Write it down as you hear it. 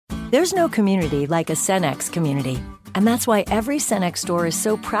There's no community like a Cenex community. And that's why every Cenex store is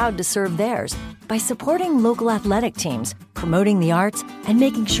so proud to serve theirs by supporting local athletic teams, promoting the arts, and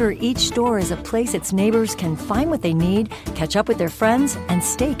making sure each store is a place its neighbors can find what they need, catch up with their friends, and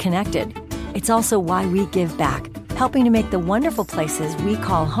stay connected. It's also why we give back, helping to make the wonderful places we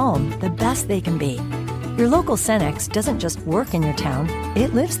call home the best they can be. Your local Cenex doesn't just work in your town,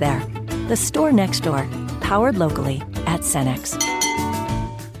 it lives there. The store next door, powered locally at Cenex.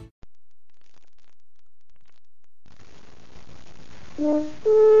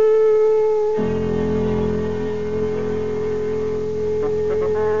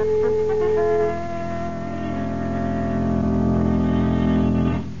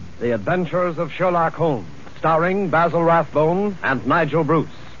 The Adventures of Sherlock Holmes, starring Basil Rathbone and Nigel Bruce.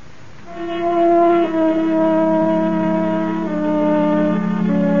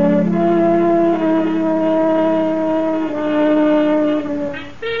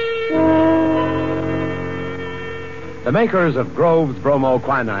 The makers of Grove's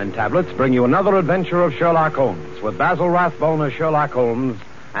Bromoquinine tablets bring you another adventure of Sherlock Holmes with Basil Rathbone as Sherlock Holmes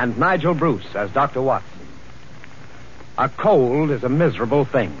and Nigel Bruce as Dr. Watson. A cold is a miserable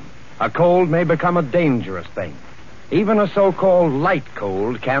thing. A cold may become a dangerous thing. Even a so-called light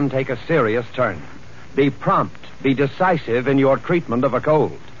cold can take a serious turn. Be prompt, be decisive in your treatment of a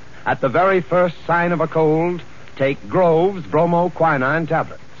cold. At the very first sign of a cold, take Grove's Bromoquinine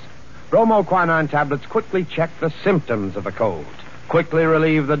tablets. Bromoquinine tablets quickly check the symptoms of a cold, quickly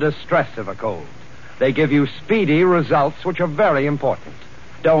relieve the distress of a cold. They give you speedy results, which are very important.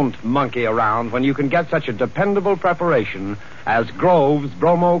 Don't monkey around when you can get such a dependable preparation as Grove's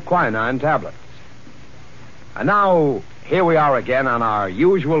Bromoquinine tablets. And now, here we are again on our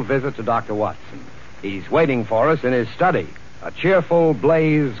usual visit to Dr. Watson. He's waiting for us in his study, a cheerful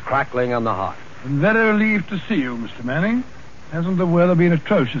blaze crackling on the hearth. I'm very relieved to see you, Mr. Manning. Hasn't the weather been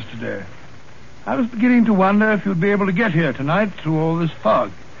atrocious today? I was beginning to wonder if you'd be able to get here tonight through all this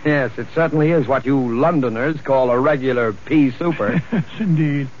fog. Yes, it certainly is what you Londoners call a regular pea super. Yes,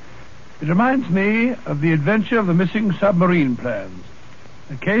 indeed. It reminds me of the adventure of the missing submarine plans.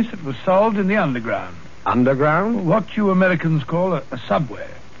 A case that was solved in the underground. Underground? What you Americans call a subway.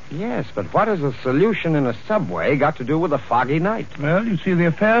 Yes, but what has a solution in a subway got to do with a foggy night? Well, you see, the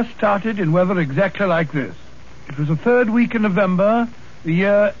affair started in weather exactly like this. It was the third week in November, the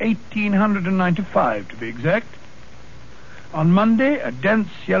year 1895, to be exact. On Monday, a dense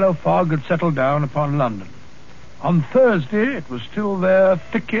yellow fog had settled down upon London. On Thursday, it was still there,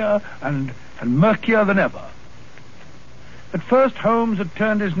 thicker and murkier than ever. At first, Holmes had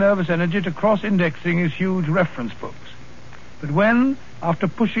turned his nervous energy to cross-indexing his huge reference books. But when, after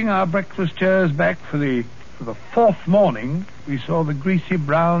pushing our breakfast chairs back for the fourth morning, we saw the greasy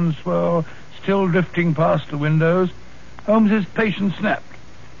brown swirl still drifting past the windows, Holmes's patience snapped.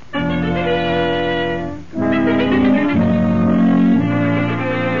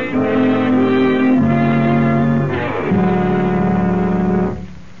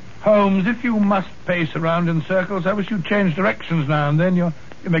 Holmes, if you must pace around in circles, I wish you'd change directions now and then. You're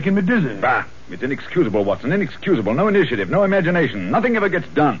making me dizzy. Bah, it's inexcusable, Watson, inexcusable. No initiative, no imagination. Nothing ever gets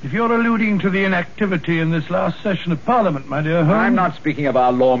done. If you're alluding to the inactivity in this last session of Parliament, my dear Holmes... I'm not speaking of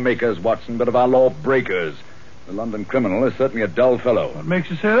our lawmakers, Watson, but of our lawbreakers. The London criminal is certainly a dull fellow. What makes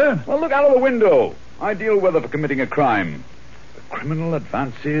you say that? Well, look out of the window. Ideal weather for committing a crime. The criminal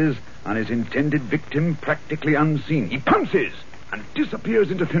advances on his intended victim practically unseen. He pounces and disappears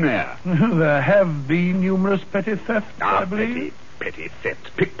into thin air. There have been numerous petty thefts, I believe. Petty thefts,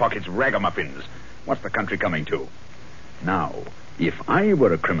 pickpockets, ragamuffins. What's the country coming to? Now, if I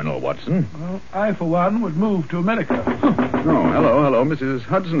were a criminal, Watson... Well, I, for one, would move to America. Oh, hello. Mrs.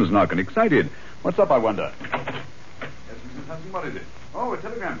 Hudson's knocking, excited. What's up, I wonder? Yes, Mrs. Hudson, what is it? Oh, a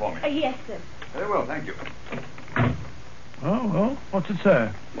telegram for me. Yes, sir. Very well, thank you. Oh, well, what's it say?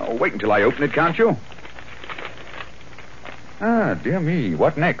 Oh, wait until I open it, can't you? Ah, dear me,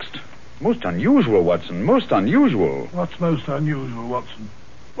 what next? Most unusual, Watson, most unusual. What's most unusual, Watson?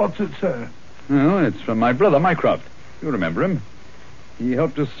 What's it say? Well, it's from my brother, Mycroft. You remember him. He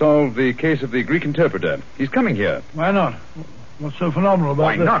helped us solve the case of the Greek interpreter. He's coming here. Why not? What's so phenomenal about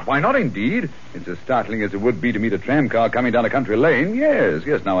Why that? not? Why not, indeed? It's as startling as it would be to meet a tram car coming down a country lane. Yes,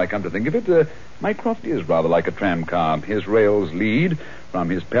 now I come to think of it. Mycroft is rather like a tram car. His rails lead from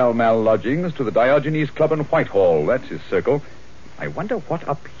his Pall Mall lodgings to the Diogenes Club in Whitehall. That's his circle. I wonder what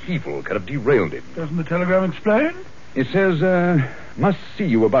upheaval could have derailed it. Doesn't the telegram explain? It says, must see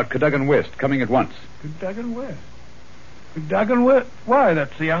you about Cadogan West, coming at once. Cadogan West? Cadogan West? Why,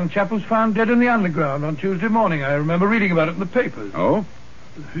 that's the young chap who's found dead in the underground on Tuesday morning. I remember reading about it in the papers. Oh?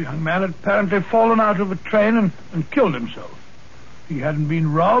 The young man had apparently fallen out of a train and killed himself. He hadn't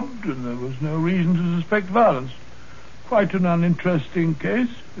been robbed, and there was no reason to suspect violence. Quite an uninteresting case,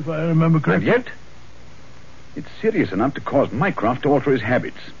 if I remember correctly. And yet, it's serious enough to cause Mycroft to alter his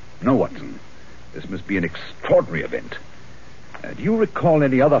habits. No, Watson. This must be an extraordinary event. Do you recall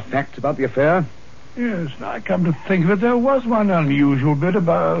any other facts about the affair? Yes, now I come to think of it, there was one unusual bit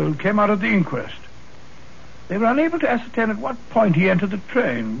came out at the inquest. They were unable to ascertain at what point he entered the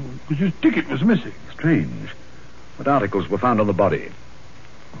train, because his ticket was missing. Strange. What articles were found on the body?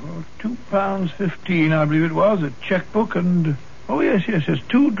 £2.15, I believe it was, a checkbook and... Oh, yes,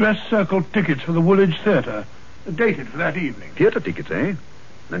 2 dress circle tickets for the Woolwich Theatre, dated for that evening. Theatre tickets, eh?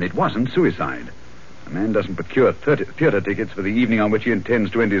 Then it wasn't suicide. A man doesn't procure theatre tickets for the evening on which he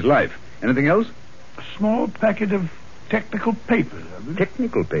intends to end his life. Anything else? A small packet of technical papers, I believe.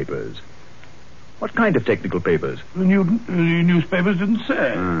 Technical papers? What kind of technical papers? The newspapers didn't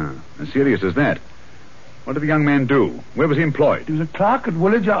say. As serious as that. What did the young man do? Where was he employed? He was a clerk at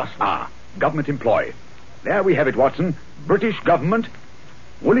Woolwich Arsenal. Government employee. There we have it, Watson. British government,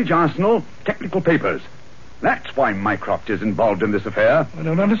 Woolwich Arsenal, technical papers. That's why Mycroft is involved in this affair. I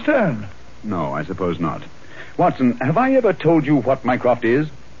don't understand. No, I suppose not. Watson, have I ever told you what Mycroft is?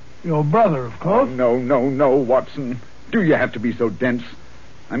 Your brother, of course. No, Watson. Do you have to be so dense?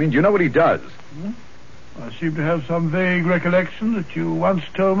 I mean, do you know what he does? I seem to have some vague recollection that you once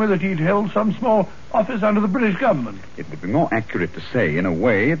told me that he'd held some small office under the British government. It would be more accurate to say, in a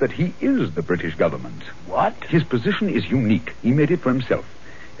way, that he is the British government. What? His position is unique. He made it for himself.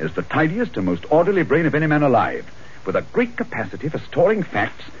 He has the tidiest and most orderly brain of any man alive, with a great capacity for storing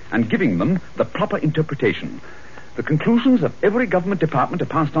facts and giving them the proper interpretation. The conclusions of every government department are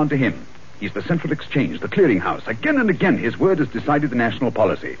passed on to him. He's the central exchange, the clearinghouse. Again and again, his word has decided the national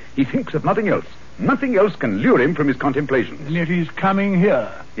policy. He thinks of nothing else. Nothing else can lure him from his contemplations. And yet he's coming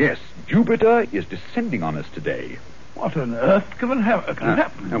here. Yes, Jupiter is descending on us today. What on earth can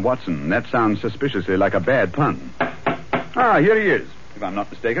happen? Watson, that sounds suspiciously like a bad pun. Here he is, if I'm not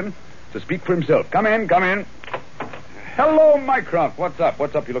mistaken. To speak for himself. Come in. Hello, Mycroft. What's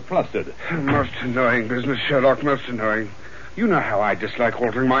up? You look flustered. Most annoying business, Sherlock, most annoying. You know how I dislike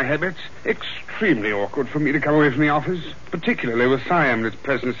altering my habits. Extremely awkward for me to come away from the office, particularly with Siam in its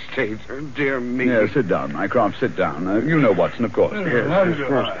present state. Oh, dear me. Yeah, sit down, Mycroft, sit down. You know Watson, of course. Yes, of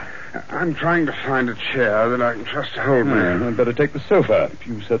course. I'm trying to find a chair that I can trust to hold me. I'd better take the sofa.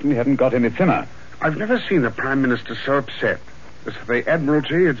 You certainly haven't got any thinner. I've never seen the Prime Minister so upset. As for the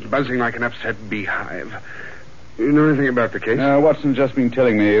Admiralty, it's buzzing like an upset beehive. You know anything about the case? Watson's just been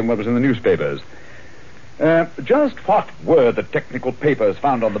telling me what was in the newspapers. Just what were the technical papers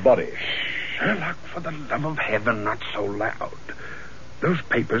found on the body? Sherlock, for the love of heaven, not so loud. Those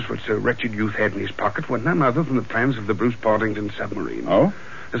papers which the wretched youth had in his pocket were none other than the plans of the Bruce Partington submarine. Oh?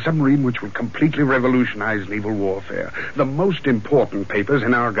 The submarine which will completely revolutionize naval warfare. The most important papers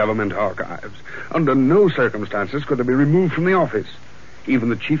in our government archives. Under no circumstances could they be removed from the office. Even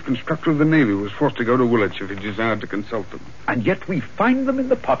the chief constructor of the Navy was forced to go to Woolwich if he desired to consult them. And yet we find them in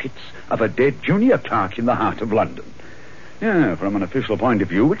the pockets of a dead junior clerk in the heart of London. Yeah, from an official point of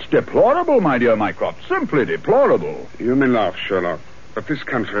view, it's deplorable, my dear Mycroft. Simply deplorable. You may laugh, Sherlock, but this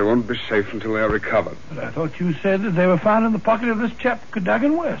country won't be safe until they are recovered. But I thought you said that they were found in the pocket of this chap,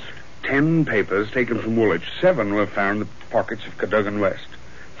 Cadogan West. 10 papers taken from Woolwich. 7 were found in the pockets of Cadogan West.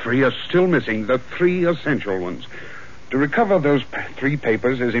 3 are still missing, the 3 essential ones. To recover those 3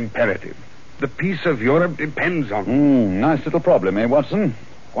 papers is imperative. The peace of Europe depends on them. Nice little problem, eh, Watson?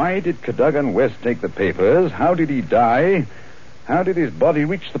 Why did Cadogan West take the papers? How did he die? How did his body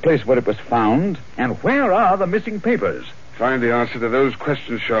reach the place where it was found? And where are the missing papers? Find the answer to those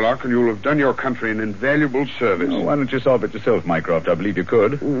questions, Sherlock, and you'll have done your country an invaluable service. Why don't you solve it yourself, Mycroft? I believe you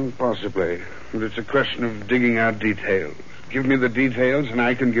could. Possibly. But it's a question of digging out details. Give me the details, and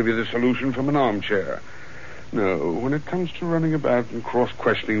I can give you the solution from an armchair. No, when it comes to running about and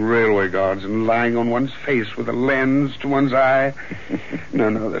cross-questioning railway guards and lying on one's face with a lens to one's eye,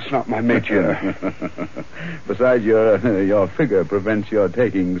 no, that's not my métier. Besides, your figure prevents your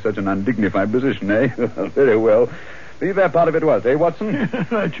taking such an undignified position, eh? Very well. Leave that part of it to us, eh, Watson?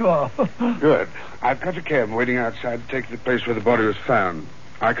 Right, you are. Good. I've got a cab waiting outside to take the place where the body was found.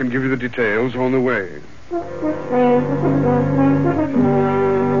 I can give you the details on the way.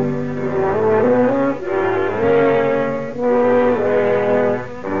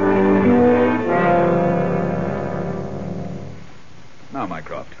 Now,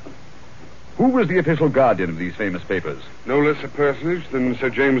 Mycroft, who was the official guardian of these famous papers? No less a personage than Sir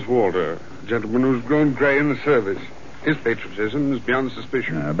James Walter, a gentleman who's grown grey in the service. His patriotism is beyond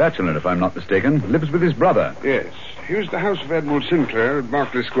suspicion. A bachelor, if I'm not mistaken. Lives with his brother. Yes. He was at the house of Admiral Sinclair at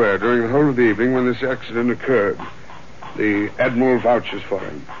Berkeley Square during the whole of the evening when this accident occurred. The Admiral vouches for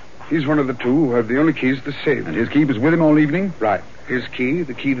him. He's one of the two who have the only keys to the safe. And his key was with him all evening? Right. His key,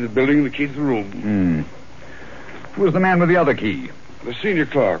 the key to the building, the key to the room. Who was the man with the other key? The senior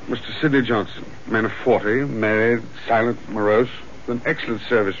clerk, Mr. Sidney Johnson. Man of 40, married, silent, morose, with an excellent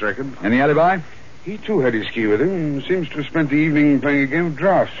service record. Any alibi? He, too, had his key with him and seems to have spent the evening playing a game of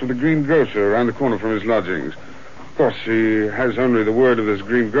drafts with the green grocer around the corner from his lodgings. Of course, he has only the word of this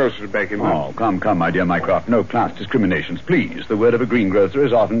green grocer to back him up. Oh, come, my dear Mycroft. No class discriminations, please. The word of a greengrocer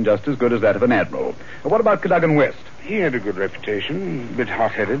is often just as good as that of an admiral. What about Cadogan West? He had a good reputation. A bit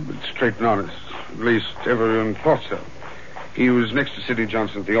hot-headed, but straight and honest. At least, everyone thought so. He was next to Sidney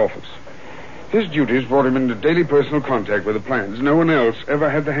Johnson at the office. His duties brought him into daily personal contact with the plans. No one else ever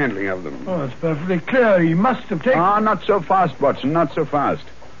had the handling of them. Oh, it's perfectly clear. He must have taken... Not so fast, Watson, not so fast.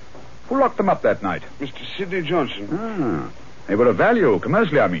 Who locked them up that night? Mr. Sidney Johnson. They were of value,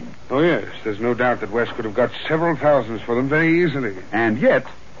 commercially, I mean. Oh, yes. There's no doubt that West could have got several thousands for them very easily. And yet,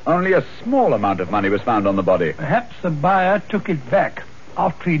 only a small amount of money was found on the body. Perhaps the buyer took it back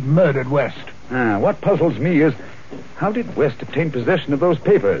after he'd murdered West. What puzzles me is, how did West obtain possession of those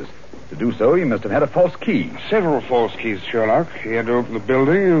papers? To do so, he must have had a false key. Several false keys, Sherlock. He had to open the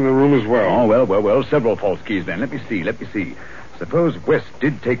building and the room as well. Oh, well. Several false keys, then. Let me see. Suppose West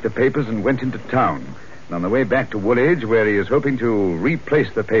did take the papers and went into town. And on the way back to Woolwich, where he is hoping to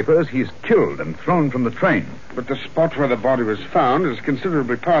replace the papers, he's killed and thrown from the train. But the spot where the body was found is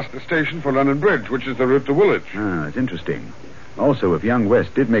considerably past the station for London Bridge, which is the route to Woolwich. That's interesting. Also, if young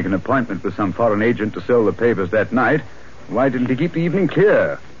West did make an appointment with some foreign agent to sell the papers that night, why didn't he keep the evening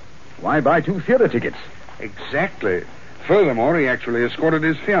clear? Why buy 2 theater tickets? Exactly. Furthermore, he actually escorted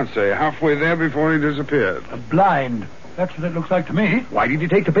his fiancée halfway there before he disappeared. A blind. That's what it looks like to me. Why did he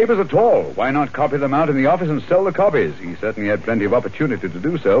take the papers at all? Why not copy them out in the office and sell the copies? He certainly had plenty of opportunity to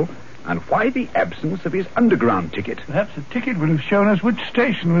do so. And why the absence of his underground ticket? Perhaps the ticket would have shown us which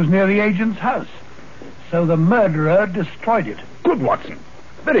station was near the agent's house. So the murderer destroyed it. Good, Watson.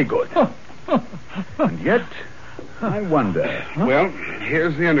 Very good. And yet, I wonder. Well,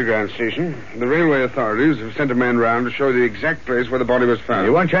 here's the underground station. The railway authorities have sent a man round to show the exact place where the body was found.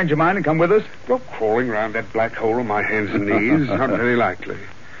 You won't change your mind and come with us? Go crawling round that black hole on my hands and knees. Not very likely.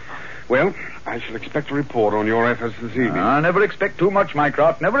 Well, I shall expect a report on your efforts this evening. Never expect too much,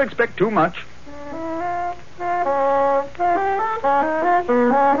 Mycroft. Never expect too much.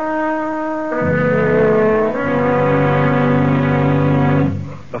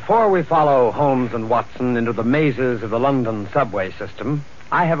 Before we follow Holmes and Watson into the mazes of the London subway system,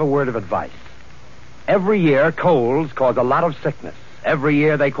 I have a word of advice. Every year, colds cause a lot of sickness. Every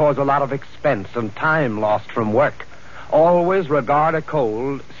year, they cause a lot of expense and time lost from work. Always regard a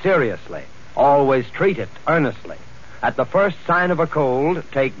cold seriously. Always treat it earnestly. At the first sign of a cold,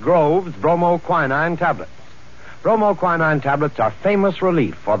 take Grove's bromoquinine tablets. Bromoquinine tablets are famous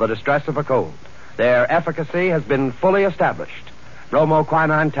relief for the distress of a cold. Their efficacy has been fully established.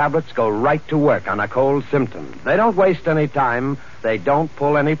 Bromoquinine tablets go right to work on a cold symptom. They don't waste any time. They don't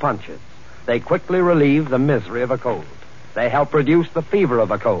pull any punches. They quickly relieve the misery of a cold. They help reduce the fever of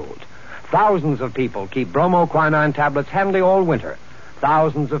a cold. Thousands of people keep bromoquinine tablets handy all winter.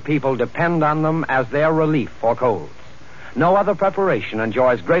 Thousands of people depend on them as their relief for colds. No other preparation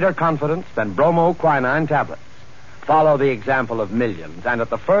enjoys greater confidence than bromoquinine tablets. Follow the example of millions, and at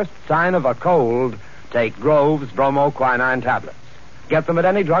the first sign of a cold, take Grove's bromoquinine tablets. Get them at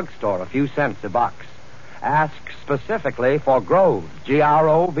any drugstore, a few cents a box. Ask specifically for Grove's,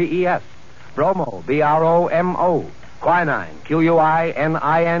 Groves. Bromo, Bromo. Quinine,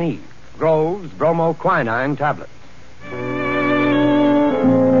 Quinine. Grove's bromoquinine tablets.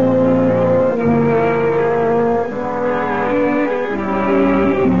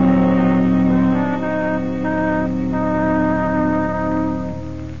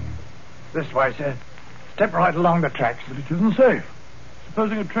 This way, sir. Step right along the tracks. But it isn't safe.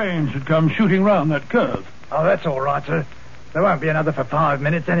 Supposing a train should come shooting round that curve. Oh, that's all right, sir. There won't be another for 5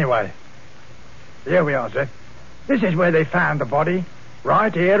 minutes anyway. Here we are, sir. This is where they found the body.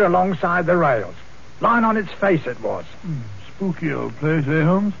 Right here alongside the rails. Lying on its face it was. Spooky old place, eh,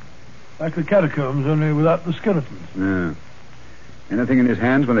 Holmes? Like the catacombs, only without the skeletons. Yeah. Anything in his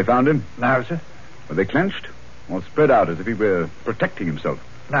hands when they found him? No, sir. Were they clenched? Or spread out as if he were protecting himself?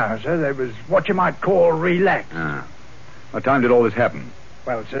 No, sir. They was what you might call relaxed. What time did all this happen?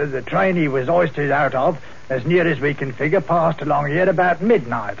 Well, sir, the train he was hoisted out of, as near as we can figure, passed along here about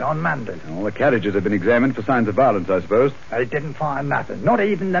midnight on Monday. All the carriages have been examined for signs of violence, I suppose. They didn't find nothing, not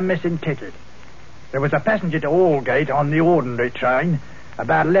even the missing ticket. There was a passenger to Aldgate on the ordinary train,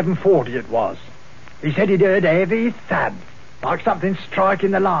 about 11:40 it was. He said he'd heard a heavy thud, like something striking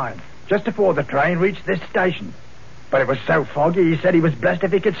the line, just before the train reached this station. But it was so foggy, he said he was blessed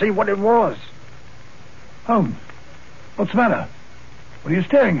if he could see what it was. Holmes, what's the matter? What are you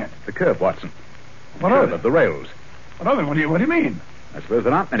staring at? The curve, Watson. What Curve of it? of the rails. What of it? What do you mean? I suppose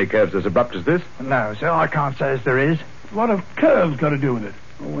there aren't many curves as abrupt as this. No, sir, I can't say as there is. What have curves got to do with it?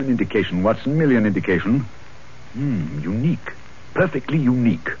 Oh, an indication, Watson. Merely an indication. Unique. Perfectly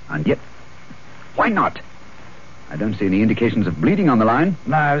unique. And yet, why not? I don't see any indications of bleeding on the line.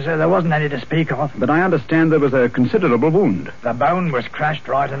 No, sir, there wasn't any to speak of. But I understand there was a considerable wound. The bone was crashed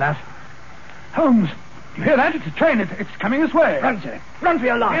right enough. Holmes, you hear that? It's a train. It's coming this way. Run, sir. Run for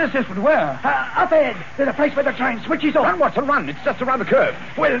your life. Yes, but where? Up ahead. There's a place where the train switches off. Run, Watson, run. It's just around the curve.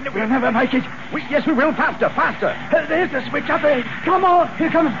 We'll never make it. Yes, we will. Faster, faster. There's the switch up ahead. Come on. Here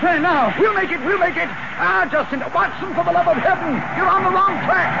comes the train now. We'll make it. Justin, Watson, for the love of heaven, you're on the wrong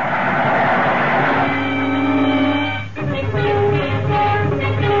track.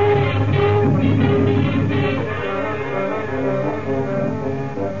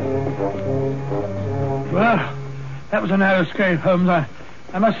 Well, that was a narrow escape, Holmes.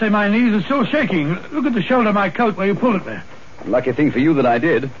 I must say my knees are still shaking. Look at the shoulder of my coat where you pulled at me. Lucky thing for you that I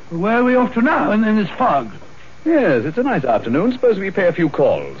did. Where are we off to now in this fog? Yes, it's a nice afternoon. Suppose we pay a few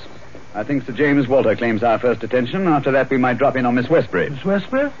calls. I think Sir James Walter claims our first attention. After that, we might drop in on Miss Westbury. Miss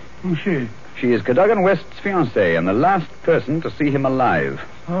Westbury? Who's she? She is Cadogan West's fiancée and the last person to see him alive.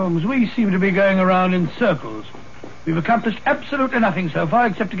 Holmes, we seem to be going around in circles. We've accomplished absolutely nothing so far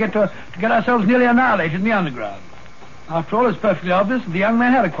except to get ourselves nearly annihilated in the underground. After all, it's perfectly obvious that the young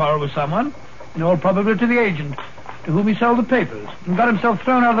man had a quarrel with someone, in all probability the agent, to whom he sold the papers, and got himself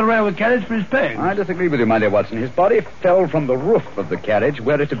thrown out of the railway carriage for his pains. I disagree with you, my dear Watson. His body fell from the roof of the carriage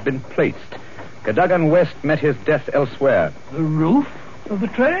where it had been placed. Cadogan West met his death elsewhere. The roof of the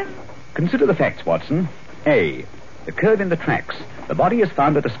train? Consider the facts, Watson. A, the curve in the tracks. The body is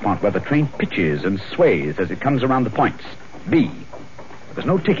found at a spot where the train pitches and sways as it comes around the points. B, there was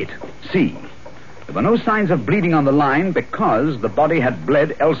no ticket. C, there were no signs of bleeding on the line because the body had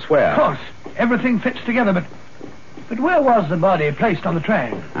bled elsewhere. Of course. Everything fits together, but where was the body placed on the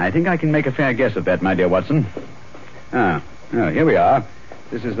train? I think I can make a fair guess at that, my dear Watson. Here we are.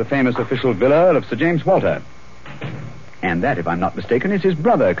 This is the famous official villa of Sir James Walter. And that, if I'm not mistaken, is his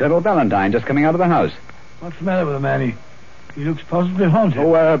brother, Colonel Valentine, just coming out of the house. What's the matter with the man? He looks positively haunted.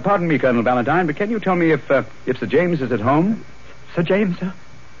 Oh, pardon me, Colonel Valentine, but can you tell me if Sir James is at home? Sir James, sir?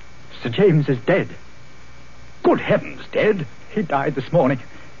 Sir James is dead. Good heavens, dead? He died this morning.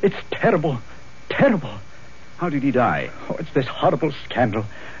 It's terrible. Terrible. How did he die? Oh, it's this horrible scandal.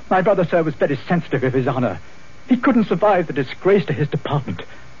 My brother, sir, was very sensitive of his honor. He couldn't survive the disgrace to his department.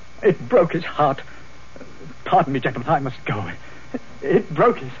 It broke his heart. Pardon me, gentlemen, I must go. It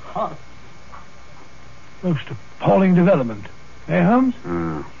broke his heart. Most appalling development. Eh, Holmes?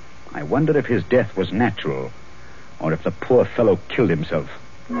 I wonder if his death was natural, or if the poor fellow killed himself.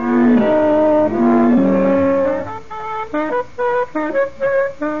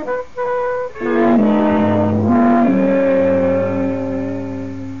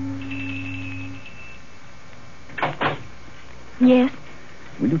 Yes?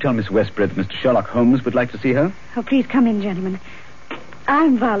 Will you tell Miss Westbury that Mr. Sherlock Holmes would like to see her? Oh, please come in, gentlemen.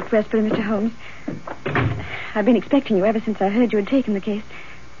 I'm Violet Westbury, Mr. Holmes. I've been expecting you ever since I heard you had taken the case.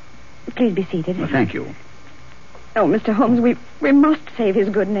 Please be seated. Well, thank you. Oh, Mr. Holmes, we must save his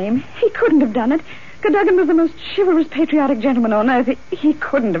good name. He couldn't have done it. Cadogan was the most chivalrous, patriotic gentleman on earth. He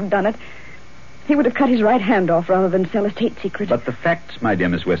couldn't have done it. He would have cut his right hand off rather than sell a state secret. But the facts, my dear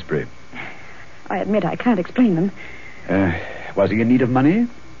Miss Westbury. I admit I can't explain them. Was he in need of money?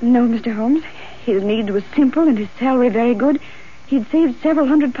 No, Mr. Holmes. His needs were simple and his salary very good. He'd saved several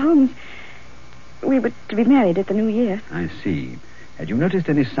 £100. We were to be married at the new year. I see. Had you noticed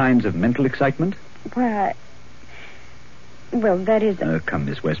any signs of mental excitement? Why, well, that is... Come,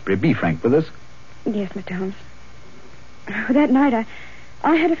 Miss Westbury, be frank with us. Yes, Mr. Holmes. That night,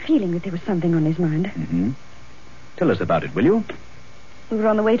 I had a feeling that there was something on his mind. Mm-hmm. Tell us about it, will you? We were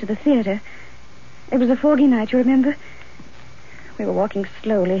on the way to the theater. It was a foggy night, you remember? We were walking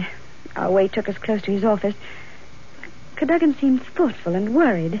slowly. Our way took us close to his office. Cadogan seemed thoughtful and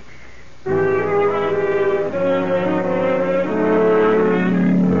worried.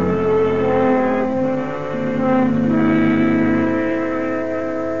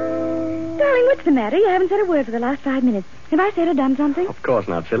 Darling, what's the matter? You haven't said a word for the last 5 minutes. Have I said or done something? Of course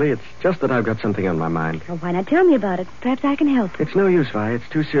not, silly. It's just that I've got something on my mind. Well, why not tell me about it? Perhaps I can help. It's no use, Vi. It's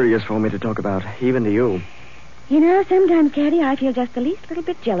too serious for me to talk about, even to you. You know, sometimes, Caddy, I feel just the least little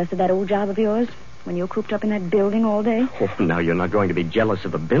bit jealous of that old job of yours when you're cooped up in that building all day. Oh, now you're not going to be jealous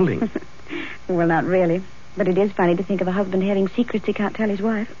of the building. Well, not really. But it is funny to think of a husband having secrets he can't tell his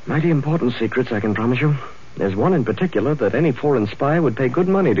wife. Mighty important secrets, I can promise you. There's one in particular that any foreign spy would pay good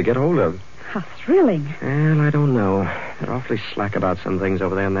money to get hold of. How thrilling. Well, I don't know. They're awfully slack about some things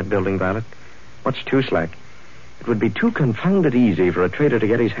over there in that building, Violet. What's too slack? It would be too confounded easy for a traitor to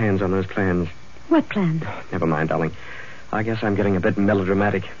get his hands on those plans. What plans? Never mind, darling. I guess I'm getting a bit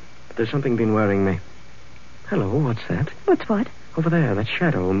melodramatic. But there's something been worrying me. Hello, what's that? What's what? Over there, that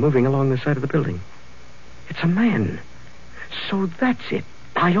shadow moving along the side of the building. It's a man. So that's it.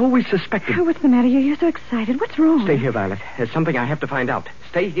 I always suspected... Oh, what's the matter? You're so excited. What's wrong? Stay here, Violet. There's something I have to find out.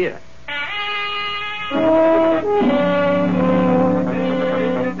 Stay here.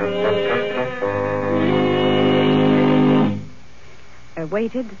 I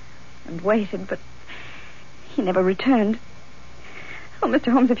waited and waited, but he never returned. Oh,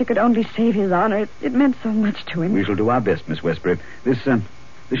 Mr. Holmes, if you could only save his honor, it meant so much to him. We shall do our best, Miss Westbury. This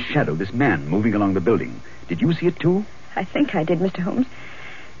shadow, this man moving along the building. Did you see it, too? I think I did, Mr. Holmes.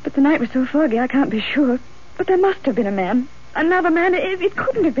 But the night was so foggy, I can't be sure. But there must have been a man. Another man. It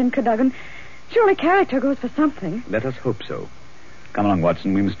couldn't have been Cadogan. Surely character goes for something. Let us hope so. Come along,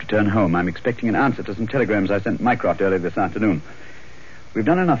 Watson. We must return home. I'm expecting an answer to some telegrams I sent Mycroft earlier this afternoon. We've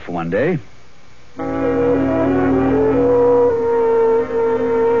done enough for one day.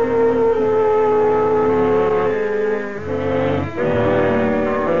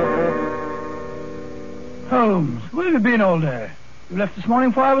 Holmes, where have you been all day? You left this morning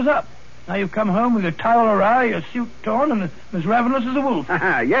before I was up. Now you've come home with your towel awry, your suit torn, and as ravenous as a wolf.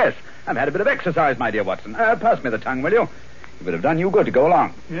 Yes, I've had a bit of exercise, my dear Watson. Pass me the tongue, will you? It would have done you good to go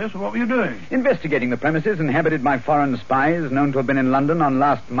along. Yes, well, what were you doing? Investigating the premises inhabited by foreign spies known to have been in London on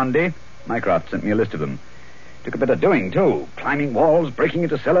last Monday. Mycroft sent me a list of them. Took a bit of doing, too. Climbing walls, breaking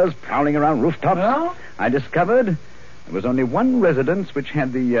into cellars, prowling around rooftops. Well? I discovered there was only one residence which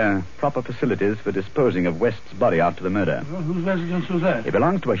had the proper facilities for disposing of West's body after the murder. Well, whose residence was that? It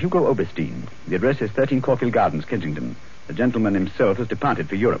belongs to a Hugo Oberstein. The address is 13 Caulfield Gardens, Kensington. The gentleman himself has departed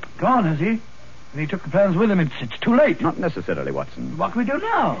for Europe. Gone, has he? And he took the plans with him. It's too late. Not necessarily, Watson. What can we do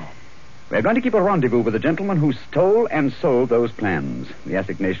now? We're going to keep a rendezvous with the gentleman who stole and sold those plans. The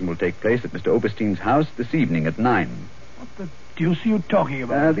assignation will take place at Mr. Oberstein's house this evening at 9. What the deuce are you talking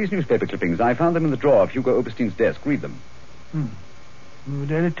about? These newspaper clippings. I found them in the drawer of Hugo Oberstein's desk. Read them. The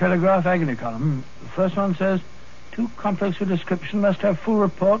Daily Telegraph agony column. The first one says, too complex for description, must have full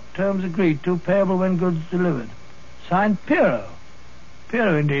report, terms agreed to, payable when goods delivered. Signed, Piero.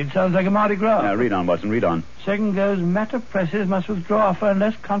 Piero, indeed. Sounds like a Mardi Gras. Read on, Watson, read on. Second goes, matter presses, must withdraw offer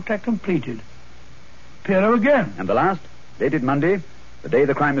unless contract completed. Piero again. And the last? Dated Monday, the day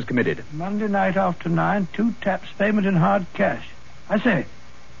the crime was committed. Monday night after 9, 2 taps, payment in hard cash. I say,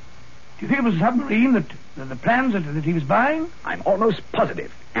 do you think it was a submarine that the plans that he was buying? I'm almost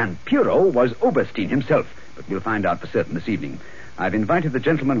positive. And Piero was Oberstein himself. But we'll find out for certain this evening. I've invited the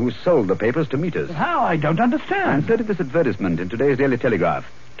gentleman who sold the papers to meet us. But how? I don't understand. I inserted this advertisement in today's Daily Telegraph.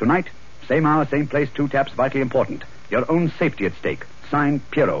 Tonight, same hour, same place, 2 taps, vitally important. Your own safety at stake. Signed,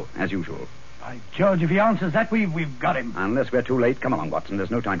 Piero, as usual. By George, if he answers that, we've got him. Unless we're too late. Come along, Watson. There's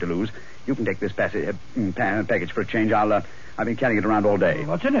no time to lose. You can take this package for a change. I've been carrying it around all day.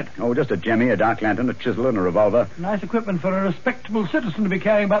 What's in it? Oh, just a jemmy, a dark lantern, a chisel, and a revolver. Nice equipment for a respectable citizen to be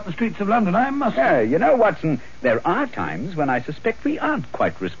carrying about the streets of London, I must say. Yeah, you know, Watson, there are times when I suspect we aren't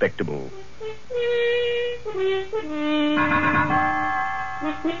quite respectable.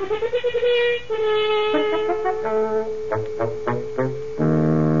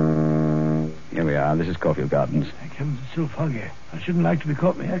 Here we are. This is Caulfield Gardens. Thank heavens, it's so foggy. I shouldn't like to be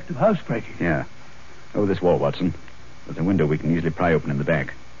caught in the act of housebreaking. Yeah. Over this wall, Watson. There's a window we can easily pry open in the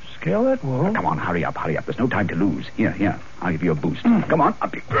back. Scale that wall? Now, come on, hurry up. There's no time to lose. Here. I'll give you a boost. Come on,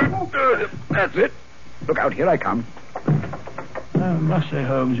 up you. That's it. Look out, here I come. I must say,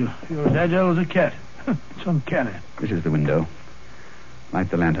 Holmes, you're as agile as a cat. It's uncanny. This is the window.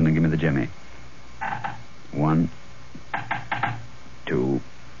 Light the lantern and give me the jemmy. 1, 2.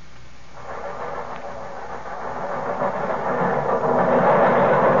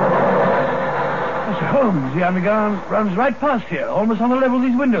 Holmes, the underground runs right past here, almost on the level of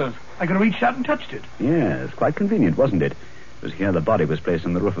these windows. I could have reached out and touched it. Yes, quite convenient, wasn't it? It was here the body was placed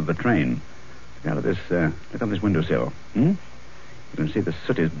on the roof of the train. Look on this windowsill. You can see the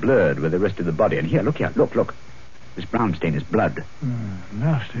soot is blurred where they rested the body. And here, look. This brown stain is blood.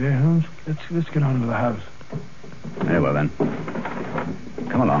 Nasty, Holmes. Let's get on to the house. Very well, then.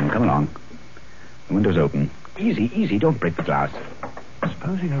 Come along. The window's open. Easy, don't break the glass.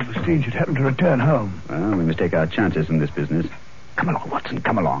 Supposing Oberstein should happen to return home. Well, we must take our chances in this business. Come along, Watson,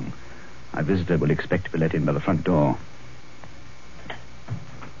 come along. Our visitor will expect to be let in by the front door.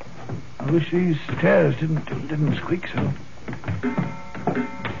 I wish these stairs didn't squeak so.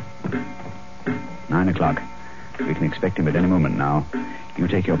 9 o'clock. We can expect him at any moment now. You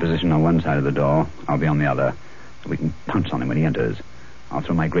take your position on one side of the door. I'll be on the other. So we can pounce on him when he enters. I'll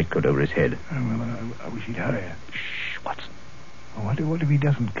throw my greatcoat over his head. I wish he'd hurry. Shh, Watson. Oh, what if he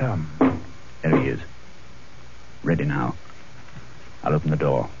doesn't come? There he is. Ready now. I'll open the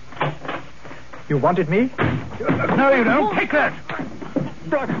door. You wanted me? No, you don't. Take that.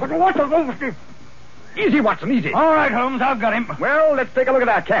 Easy, Watson, easy. All right, Holmes, I've got him. Well, let's take a look at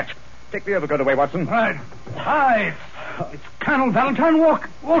that catch. Take the overcoat away, Watson. Right. Hi. It's Colonel Valentine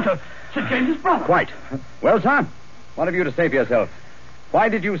Walter, Sir James's brother. Quite. Well, sir, what have you to say for yourself? Why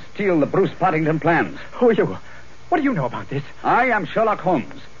did you steal the Bruce Partington plans? Who are you? What do you know about this? I am Sherlock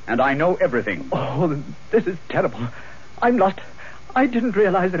Holmes, and I know everything. Oh, this is terrible. I'm lost. I didn't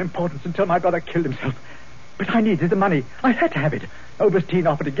realize their importance until my brother killed himself. But I needed the money. I had to have it. Oberstein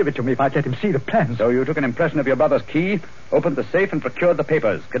offered to give it to me if I'd let him see the plans. So you took an impression of your brother's key, opened the safe, and procured the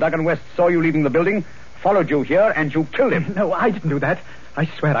papers. Cadogan West saw you leaving the building, followed you here, and you killed him. No, I didn't do that. I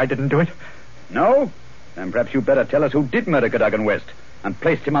swear I didn't do it. No? Then perhaps you better tell us who did murder Cadogan West and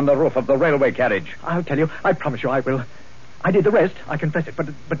placed him on the roof of the railway carriage. I'll tell you. I promise you I will. I did the rest. I confess it,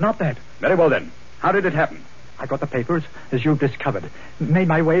 but not that. Very well, then. How did it happen? I got the papers, as you've discovered. Made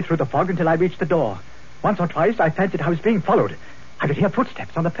my way through the fog until I reached the door. Once or twice, I fancied I was being followed. I could hear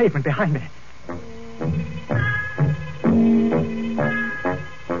footsteps on the pavement behind me.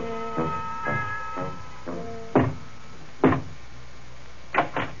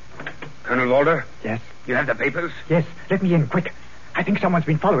 Colonel Walter? Yes? You have the papers? Yes. Let me in, quick. I think someone's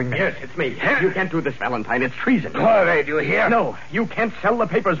been following me. Yes, it's me. You can't do this, Valentine. It's treason. Go away, do you hear? No, you can't sell the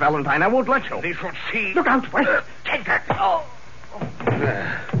papers, Valentine. I won't let you. They should see. Look out, West. Take that. Oh.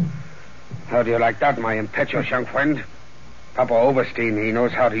 How do you like that, my impetuous young friend? Papa Oberstein, he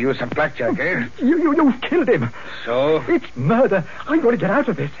knows how to use a blackjack, eh? You've killed him. So? It's murder. I'm going to get out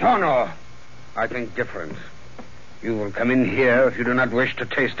of this. No. I think different. You will come in here if you do not wish to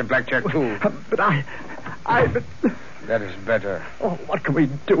taste the blackjack, too. But That is better. Oh, what can we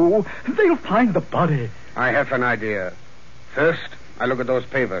do? They'll find the body. I have an idea. First, I look at those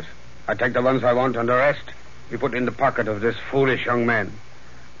papers. I take the ones I want under arrest. We put in the pocket of this foolish young man.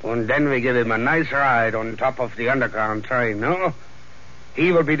 And then we give him a nice ride on top of the underground train, no?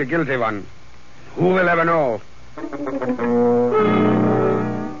 He will be the guilty one. Who will ever know?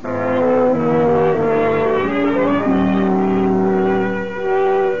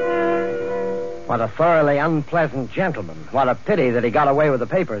 What a thoroughly unpleasant gentleman. What a pity that he got away with the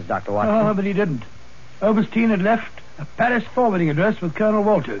papers, Dr. Watson. Oh, but he didn't. Oberstein had left a Paris forwarding address with Colonel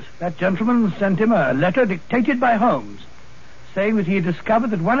Walters. That gentleman sent him a letter dictated by Holmes, saying that he had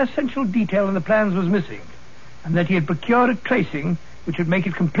discovered that one essential detail in the plans was missing, and that he had procured a tracing which would make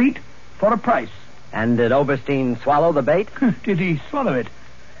it complete for a price. And did Oberstein swallow the bait? Did he swallow it?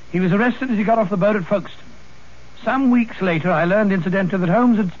 He was arrested as he got off the boat at Folkestone. Some weeks later, I learned, incidentally, that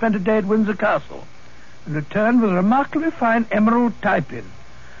Holmes had spent a day at Windsor Castle and returned with a remarkably fine emerald tie-pin.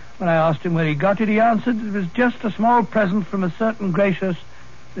 When I asked him where he got it, he answered it was just a small present from a certain gracious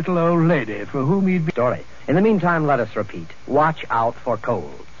little old lady for whom he'd been... Story. In the meantime, let us repeat. Watch out for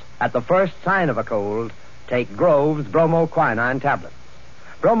colds. At the first sign of a cold, take Grove's bromoquinine tablets.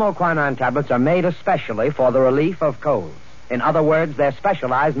 Bromoquinine tablets are made especially for the relief of colds. In other words, they're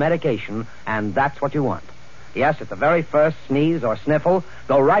specialized medication, and that's what you want. Yes, at the very first sneeze or sniffle,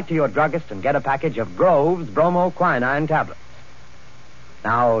 go right to your druggist and get a package of Grove's bromoquinine tablets.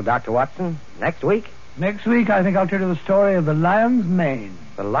 Now, Dr. Watson, next week? Next week, I think I'll tell you the story of the lion's mane.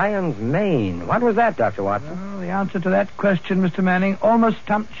 The lion's mane? What was that, Dr. Watson? Well, the answer to that question, Mr. Manning, almost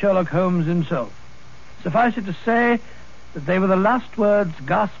stumped Sherlock Holmes himself. Suffice it to say that they were the last words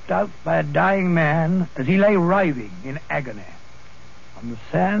gasped out by a dying man as he lay writhing in agony on the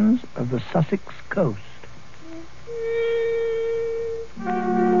sands of the Sussex coast.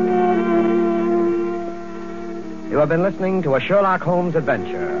 You have been listening to a Sherlock Holmes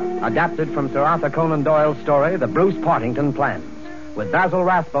adventure, adapted from Sir Arthur Conan Doyle's story, The Bruce Partington Plans, with Basil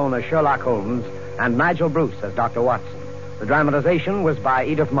Rathbone as Sherlock Holmes and Nigel Bruce as Dr. Watson. The dramatization was by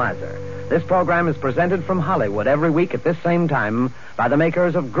Edith Miser. This program is presented from Hollywood every week at this same time by the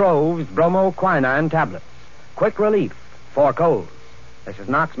makers of Grove's bromoquinine tablets. Quick relief for colds. This is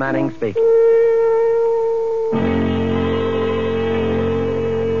Knox Manning speaking.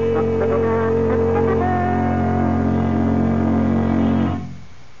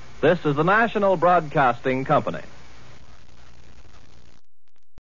 This is the National Broadcasting Company.